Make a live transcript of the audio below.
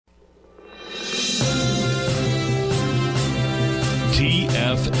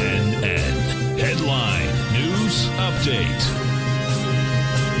TFNN. Headline News Update.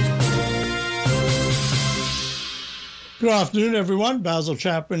 Good afternoon, everyone. Basil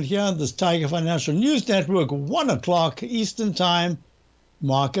Chapman here on this Tiger Financial News Network, 1 o'clock Eastern Time.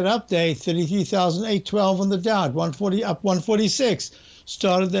 Market update, 33,812 on the Dow, 140 up 146.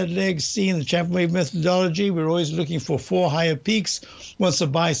 Started that leg seeing the Chapman wave methodology. We're always looking for 4 higher peaks once the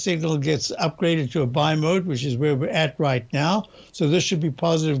buy signal gets upgraded to a buy mode, which is where we're at right now. So this should be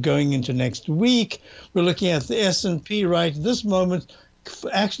positive going into next week. We're looking at the S&P right at this moment,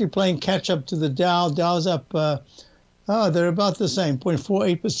 actually playing catch up to the Dow. Dow's up. They're about the same,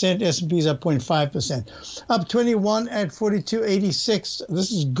 0.48%. S&P's up 0.5%. Up 21 at 42.86. This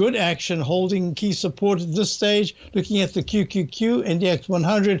is good action, holding key support at this stage. Looking at the QQQ, Index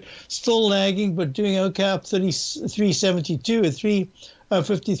 100, still lagging, but doing okay, up 372 at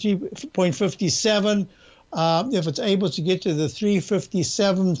 353.57. If it's able to get to the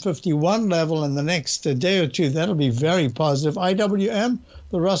 357.51 level in the next day or two, that'll be very positive. IWM,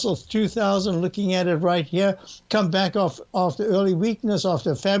 the Russell 2000, looking at it right here, come back off after early weakness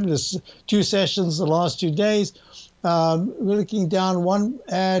after a fabulous 2 sessions the last 2 days. We're looking down one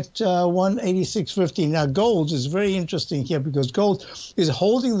at 186.50. Now, gold is very interesting here because gold is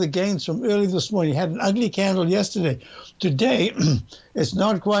holding the gains from early this morning. It had an ugly candle yesterday. Today, it's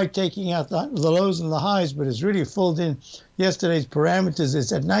not quite taking out the lows and the highs, but it's really filled in yesterday's parameters.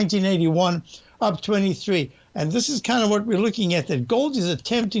 It's at 1981, up 23. And this is kind of what we're looking at, that gold is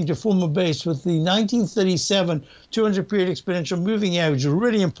attempting to form a base with the 1937 200-period exponential moving average, a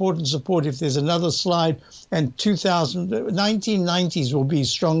really important support if there's another slide, and 1990s will be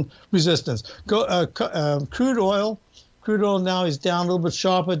strong resistance. Crude oil now is down a little bit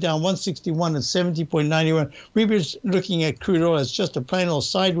sharper, down 161 at 70.91. We've been looking at crude oil as just a plain old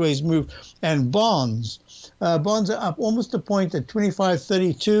sideways move. And bonds are up almost a point at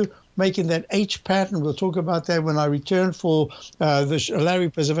 25.32. Making that H pattern. We'll talk about that when I return for the Larry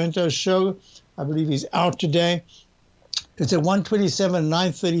Pesavento show. I believe he's out today. It's at 127,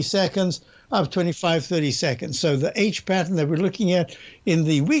 930 seconds, up 25.30 seconds. So the H pattern that we're looking at in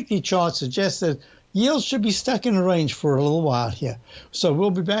the weekly chart suggests that yields should be stuck in a range for a little while here. So we'll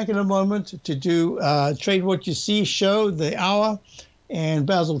be back in a moment to do Trade What You See show, the hour, and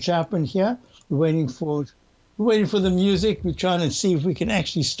Basil Chapman here. We're waiting for the music. We're trying to see if we can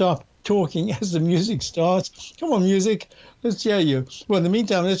actually stop talking as the music starts. Come on, music. Let's hear you. Well, in the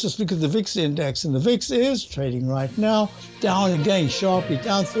meantime, let's just look at the VIX index. And the VIX is trading right now, down again sharply,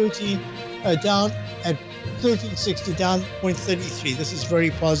 down 13, down at 1360, down 0.33. This is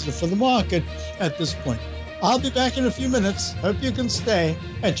very positive for the market at this point. I'll be back in a few minutes. Hope you can stay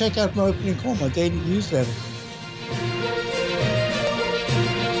and check out my opening call, my daily newsletter.